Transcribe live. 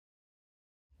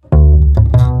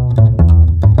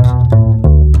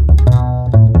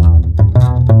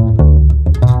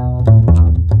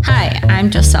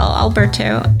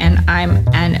Alberto, and I'm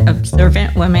an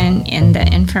observant woman in the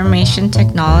information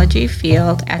technology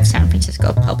field at San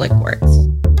Francisco Public Works.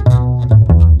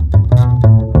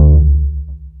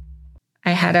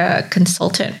 I had a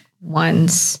consultant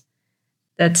once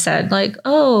that said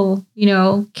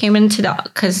came into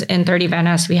because in 30 Van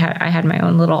Ness, I had my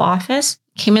own little office,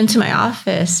 came into my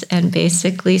office and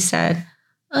basically said,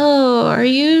 "Oh, are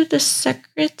you the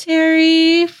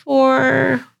secretary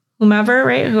for whomever,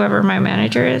 right? Whoever my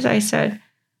manager is?" I said,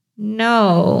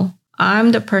 "No,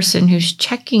 I'm the person who's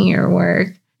checking your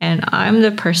work, and I'm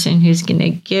the person who's going to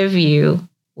give you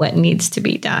what needs to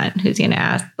be done, who's going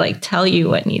to tell you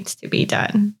what needs to be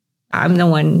done. I'm the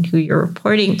one who you're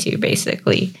reporting to,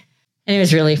 basically." And it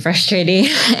was really frustrating.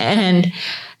 And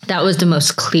that was the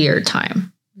most clear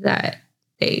time that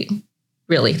they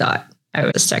really thought I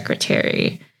was a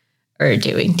secretary or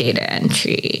doing data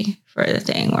entry for the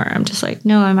thing, where I'm just like,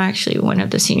 no, I'm actually one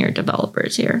of the senior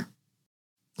developers here.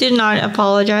 Did not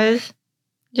apologize.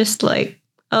 Just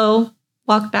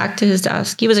walked back to his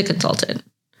desk. He was a consultant,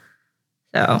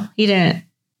 so he didn't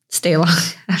stay long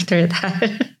after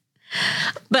that.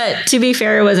 But to be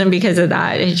fair, it wasn't because of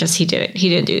that. It's just he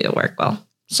didn't do the work well,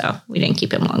 so we didn't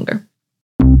keep him longer.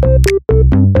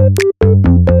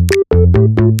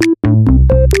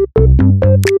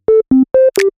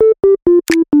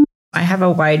 I have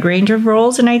a wide range of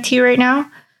roles in IT right now.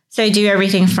 So I do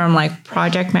everything from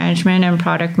project management and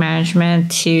product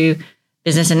management to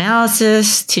business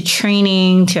analysis to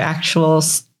training to actual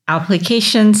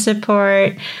application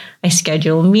support. I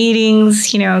schedule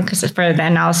meetings, because for the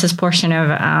analysis portion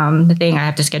of the thing, I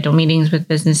have to schedule meetings with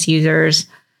business users.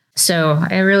 So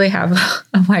I really have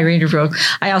a wide range of roles.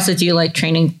 I also do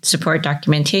training, support,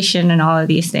 documentation, and all of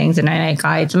these things. And I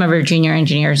guide some of our junior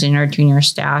engineers and our junior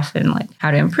staff and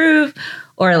how to improve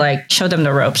or show them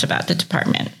the ropes about the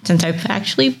department, since I've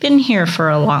actually been here for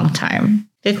a long time,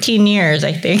 15 years,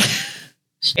 I think,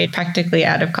 straight practically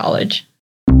out of college.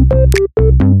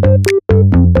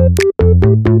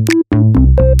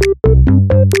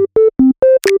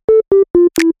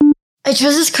 I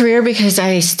chose this career because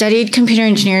I studied computer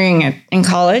engineering in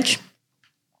college,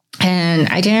 and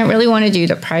I didn't really want to do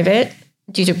the private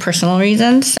due to personal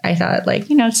reasons. I thought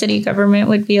city government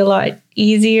would be a lot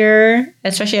easier,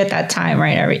 especially at that time,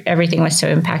 right? Everything was so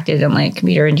impacted in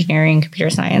computer engineering, computer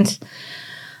science.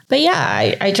 But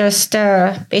yeah, I just,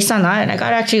 based on that, I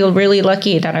got actually really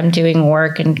lucky that I'm doing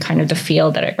work in kind of the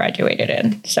field that I graduated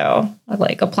in. So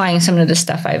applying some of the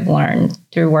stuff I've learned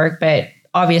through work. But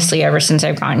obviously, ever since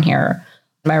I've gotten here,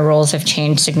 my roles have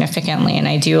changed significantly, and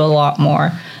I do a lot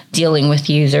more dealing with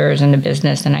users in the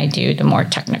business than I do the more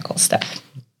technical stuff.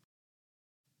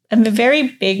 I'm a very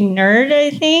big nerd,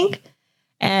 I think.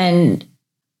 And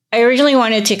I originally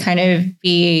wanted to kind of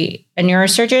be a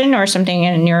neurosurgeon or something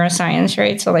in neuroscience,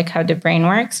 right? So how the brain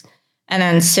works. And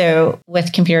then so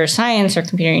with computer science or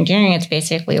computer engineering, it's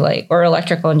basically or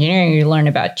electrical engineering, you learn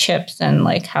about chips and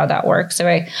how that works. So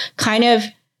I kind of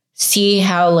see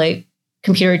how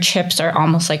computer chips are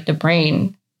almost like the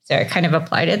brain. So I kind of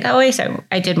applied it that way. So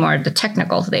I did more of the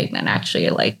technical thing than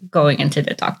actually going into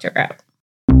the doctor route.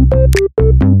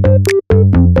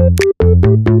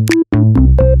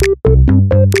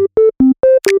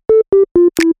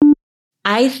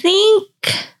 I think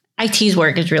IT's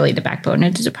work is really the backbone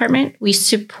of the department. We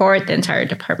support the entire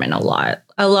department a lot.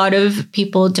 A lot of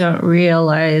people don't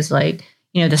realize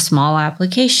the small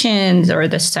applications or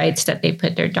the sites that they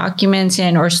put their documents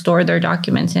in or store their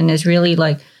documents in is really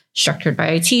structured by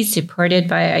IT, supported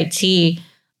by IT.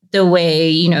 The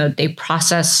way, they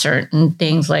process certain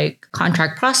things like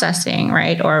contract processing,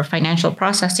 right? Or financial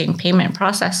processing, payment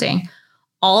processing.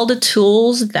 All the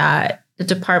tools that the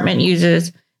department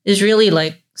uses is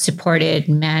really supported,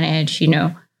 managed,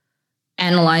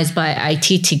 analyzed by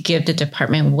IT to give the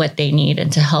department what they need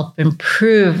and to help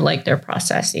improve their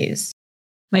processes.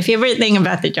 My favorite thing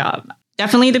about the job,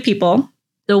 definitely the people,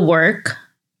 the work.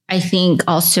 I think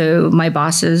also my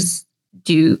bosses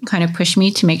do kind of push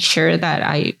me to make sure that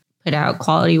I put out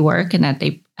quality work and that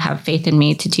they have faith in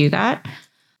me to do that.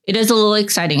 It is a little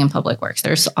exciting in public works.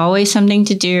 There's always something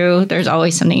to do. There's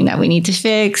always something that we need to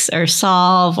fix or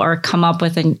solve or come up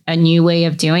with a new way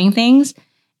of doing things.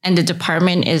 And the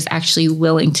department is actually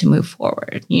willing to move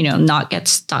forward, not get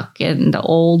stuck in the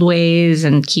old ways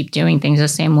and keep doing things the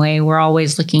same way. We're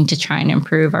always looking to try and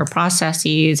improve our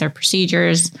processes, our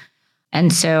procedures.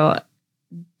 And so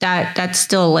that's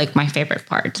still my favorite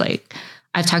part.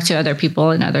 I've talked to other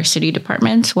people in other city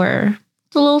departments where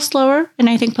it's a little slower. And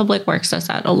I think Public Works does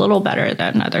that a little better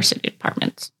than other city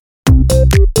departments.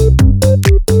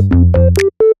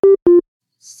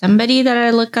 Somebody that I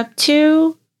look up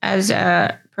to as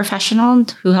a professional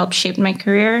who helped shape my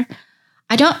career.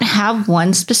 I don't have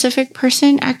one specific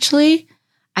person, actually.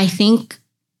 I think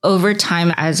over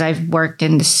time, as I've worked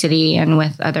in the city and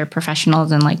with other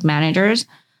professionals and like managers,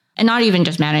 and not even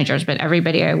just managers, but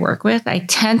everybody I work with, I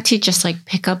tend to just like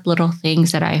pick up little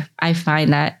things that I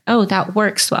find that, oh, that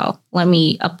works well. Let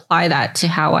me apply that to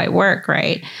how I work,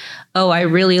 right? Oh, I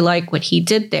really like what he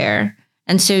did there.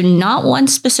 And so not one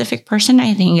specific person.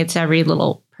 I think it's every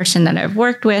little person that I've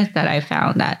worked with that I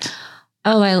found that,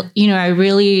 oh, I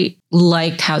really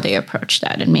liked how they approached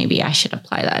that. And maybe I should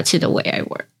apply that to the way I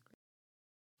work.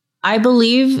 I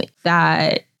believe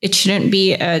that it shouldn't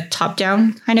be a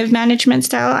top-down kind of management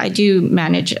style. I do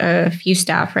manage a few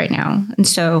staff right now. And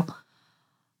so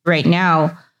right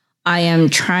now, I am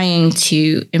trying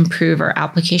to improve our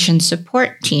application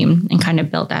support team and kind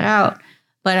of build that out.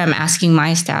 But I'm asking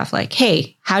my staff like,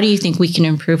 hey, how do you think we can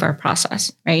improve our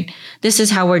process, right? This is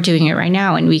how we're doing it right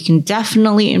now. And we can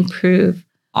definitely improve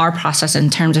our process in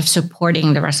terms of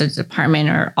supporting the rest of the department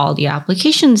or all the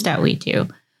applications that we do.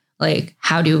 Like,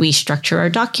 how do we structure our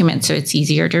documents so it's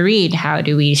easier to read? How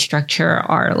do we structure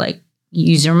our like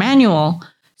user manual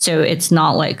so it's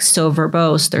not like so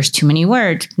verbose, there's too many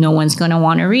words, no one's going to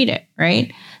want to read it,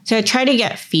 right? So I try to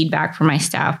get feedback from my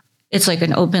staff. It's like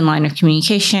an open line of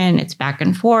communication. It's back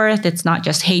and forth. It's not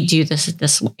just, hey, do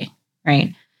this way,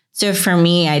 right? So for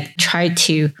me, I try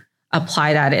to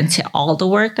apply that into all the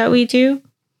work that we do.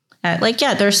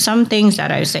 There's some things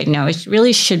that I say, no, it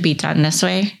really should be done this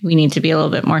way. We need to be a little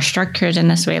bit more structured in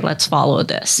this way. Let's follow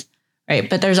this, right?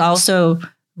 But there's also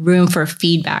room for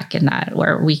feedback in that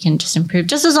where we can just improve,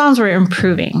 just as long as we're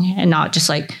improving and not just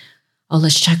like, oh,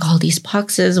 let's check all these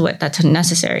boxes. That's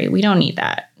unnecessary. We don't need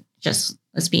that. Just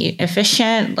let's be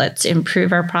efficient. Let's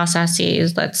improve our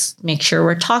processes. Let's make sure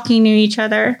we're talking to each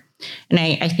other. And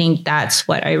I think that's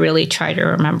what I really try to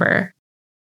remember.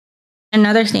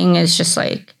 Another thing is just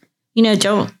like,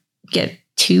 don't get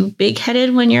too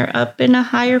big-headed when you're up in a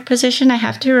higher position. I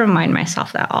have to remind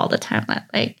myself that all the time that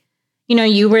like,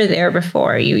 you were there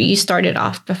before, you started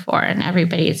off before, and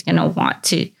everybody is going to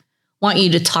want you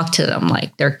to talk to them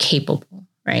like they're capable,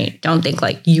 right? Don't think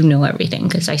like you know everything,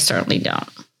 because I certainly don't.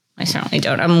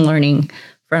 I'm learning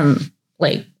from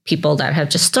like people that have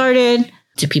just started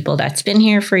to people that's been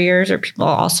here for years or people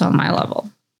also on my level.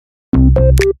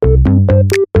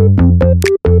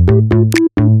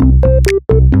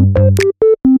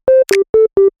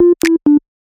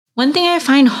 One thing I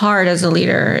find hard as a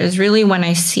leader is really when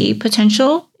I see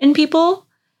potential in people,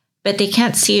 but they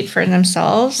can't see it for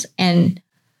themselves, and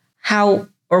how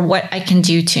or what I can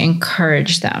do to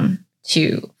encourage them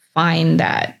to find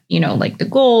that, like the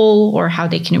goal or how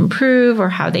they can improve or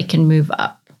how they can move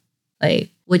up.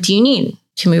 Like, what do you need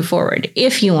to move forward?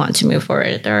 If you want to move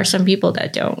forward, there are some people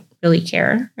that don't really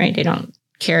care, right? They don't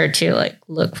care to like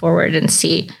look forward and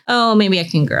see, oh, maybe I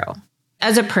can grow.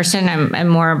 As a person, I'm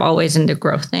more of always in the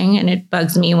growth thing, and it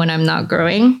bugs me when I'm not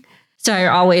growing. So I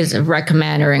always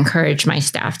recommend or encourage my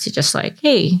staff to just like,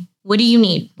 hey, what do you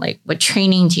need? Like, what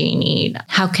training do you need?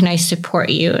 How can I support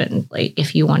you? And like,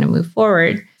 if you want to move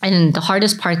forward. And the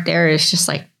hardest part there is just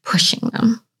like pushing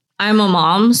them. I'm a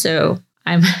mom, so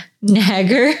I'm a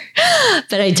nagger,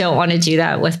 but I don't want to do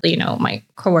that with, my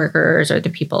coworkers or the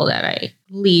people that I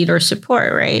lead or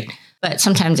support, right? But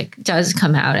sometimes it does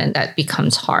come out, and that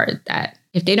becomes hard, that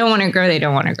if they don't want to grow, they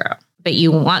don't want to grow. But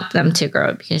you want them to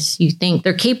grow because you think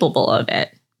they're capable of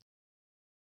it.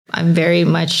 I'm very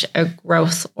much a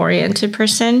growth-oriented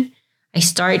person. I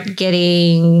start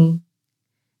getting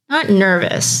not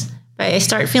nervous, but I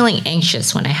start feeling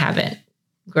anxious when I haven't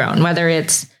grown, whether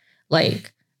it's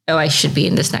like, oh, I should be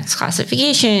in this next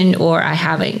classification, or I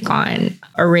haven't gotten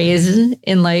a raise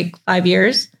in like 5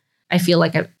 years. I feel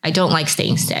like I don't like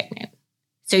staying stagnant.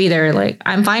 So either like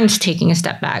I'm fine taking a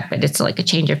step back, but it's like a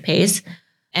change of pace.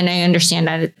 And I understand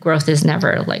that growth is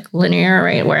never like linear,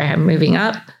 right? Where I'm moving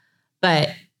up. But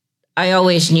I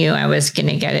always knew I was going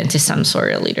to get into some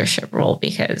sort of leadership role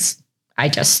because I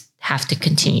just have to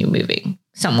continue moving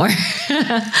somewhere.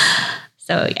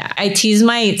 So yeah, I tease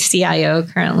my CIO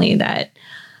currently that,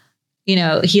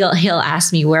 he'll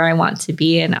ask me where I want to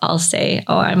be, and I'll say,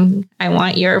 oh, I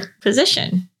want your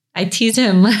position. I tease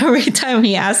him every time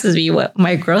he asks me what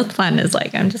my growth plan is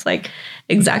like. I'm just like,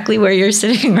 exactly where you're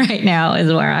sitting right now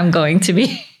is where I'm going to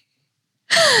be.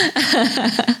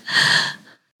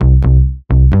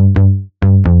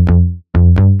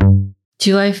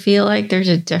 Do I feel like there's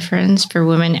a difference for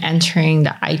women entering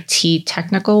the IT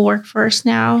technical workforce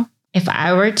now? If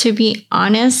I were to be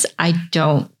honest, I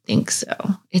don't think so.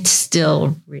 It's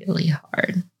still really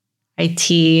hard.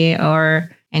 IT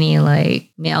or any like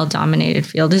male dominated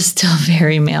field is still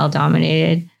very male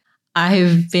dominated.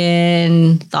 I've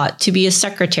been thought to be a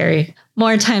secretary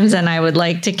more times than I would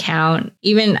like to count.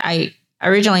 Even I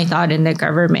originally thought in the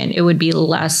government it would be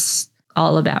less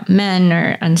all about men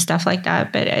and stuff like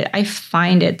that. But I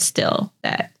find it still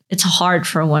that it's hard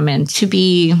for women to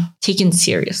be taken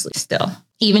seriously still.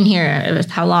 Even here, with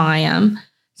how long I am,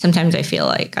 sometimes I feel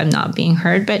like I'm not being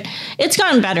heard, but it's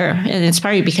gotten better. And it's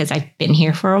probably because I've been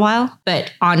here for a while.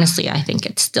 But honestly, I think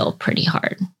it's still pretty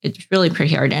hard. It's really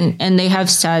pretty hard. And they have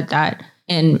said that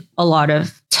in a lot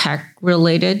of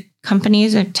tech-related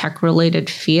companies and tech-related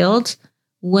fields,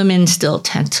 women still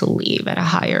tend to leave at a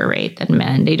higher rate than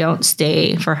men. They don't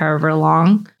stay for however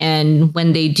long. And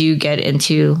when they do get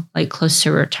into like close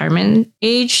to retirement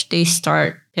age, they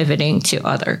start pivoting to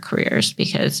other careers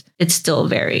because it's still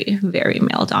very, very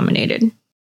male dominated.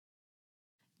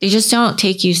 They just don't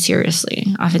take you seriously.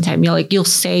 Oftentimes you'll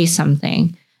say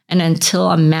something, and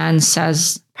until a man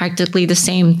says practically the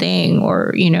same thing,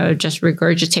 or, just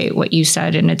regurgitate what you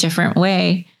said in a different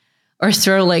way, or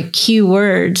throw like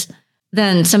keywords,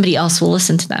 then somebody else will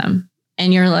listen to them.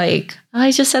 And you're like, oh,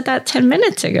 I just said that 10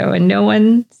 minutes ago and no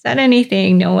one said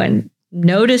anything. No one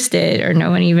noticed it, or no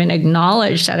one even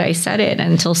acknowledged that I said it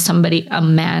until a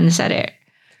man said it.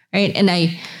 Right. And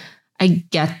I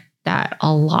get that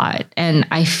a lot. And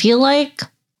I feel like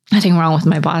nothing wrong with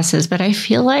my bosses, but I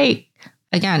feel like,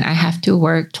 again, I have to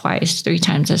work 2x, 3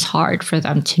 times as hard for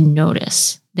them to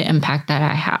notice the impact that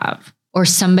I have, or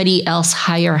somebody else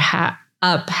higher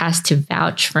up has to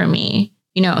vouch for me.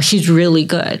 She's really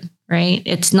good, right?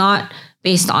 It's not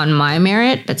based on my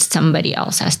merit, but somebody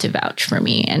else has to vouch for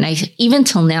me. And even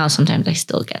till now, sometimes I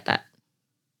still get that.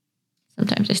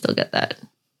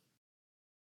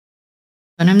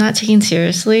 When I'm not taken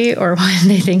seriously, or when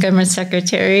they think I'm a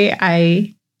secretary,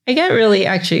 I get really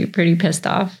actually pretty pissed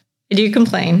off. I do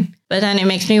complain, but then it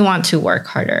makes me want to work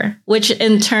harder, which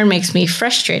in turn makes me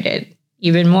frustrated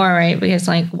even more, right? Because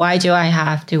why do I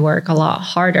have to work a lot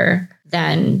harder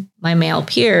than my male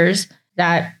peers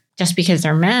that just because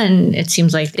they're men, it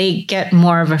seems like they get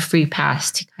more of a free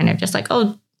pass to kind of just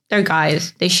oh, they're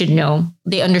guys. They should know.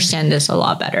 They understand this a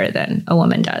lot better than a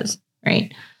woman does,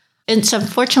 right? It's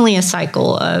unfortunately a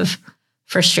cycle of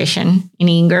frustration and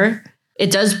anger.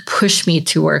 It does push me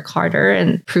to work harder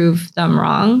and prove them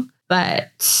wrong.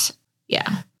 But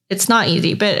yeah, it's not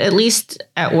easy. But at least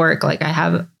at work, I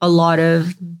have a lot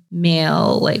of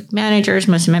male managers.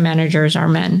 Most of my managers are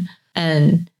men,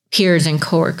 and peers and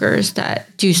coworkers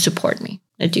that do support me.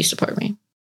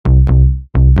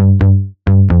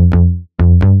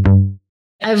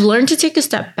 I've learned to take a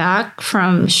step back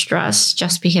from stress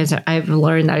just because I've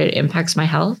learned that it impacts my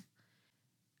health.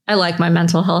 I like my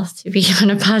mental health to be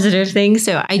a positive thing,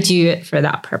 so I do it for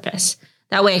that purpose.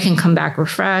 That way I can come back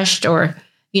refreshed, or,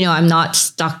 I'm not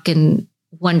stuck in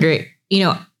wondering,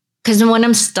 because when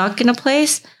I'm stuck in a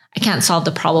place, I can't solve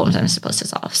the problems I'm supposed to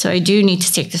solve. So I do need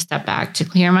to take the step back to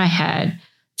clear my head,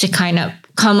 to kind of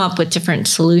come up with different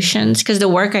solutions. Because the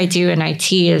work I do in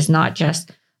IT is not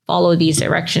just follow these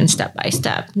directions step by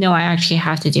step. No, I actually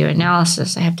have to do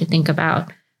analysis. I have to think about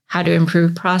how to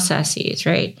improve processes,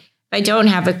 right? If I don't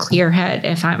have a clear head,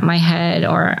 if my head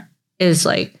is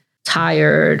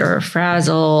tired or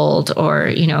frazzled, or,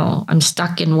 I'm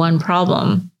stuck in one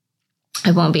problem,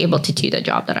 I won't be able to do the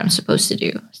job that I'm supposed to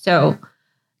do. So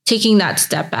taking that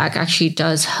step back actually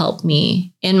does help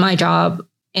me in my job,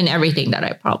 in everything that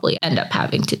I probably end up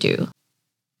having to do.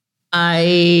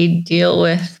 I deal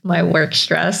with my work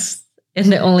stress in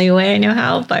the only way I know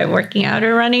how, by working out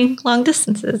or running long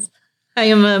distances. I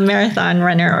am a marathon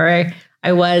runner, or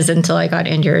I was until I got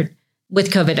injured.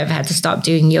 With COVID, I've had to stop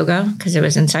doing yoga because it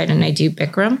was inside, and I do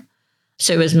Bikram.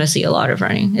 So it was mostly a lot of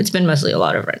running. It's been mostly a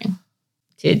lot of running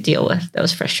to deal with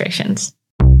those frustrations.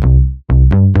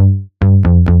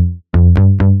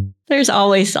 There's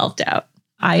always self-doubt.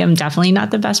 I am definitely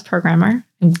not the best programmer.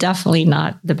 I'm definitely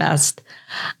not the best.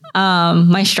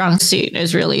 My strong suit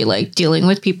is really dealing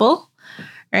with people,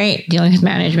 right? Dealing with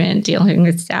management, dealing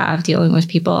with staff, dealing with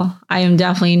people. I am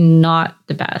definitely not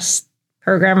the best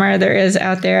programmer there is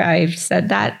out there. I've said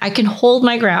that. I can hold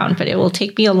my ground, but it will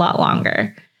take me a lot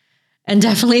longer. And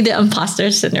definitely the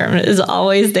imposter syndrome is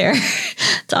always there.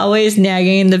 It's always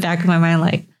nagging in the back of my mind,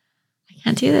 I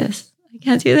can't do this.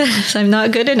 I'm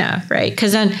not good enough, right?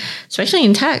 Because then, especially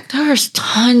in tech, there's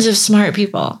tons of smart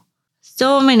people.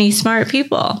 So many smart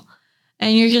people.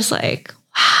 And you're just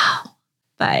wow.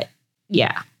 But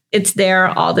yeah, it's there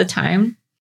all the time.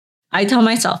 I tell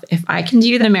myself, if I can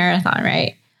do the marathon,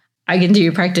 right, I can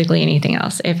do practically anything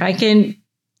else. If I can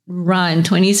run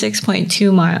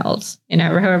 26.2 miles,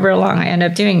 however long I end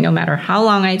up doing, no matter how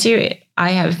long I do it,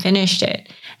 I have finished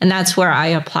it. And that's where I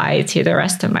apply to the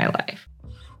rest of my life.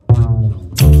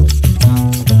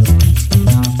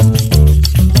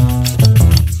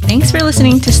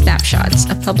 listening to Snapshots,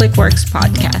 a public works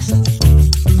podcast.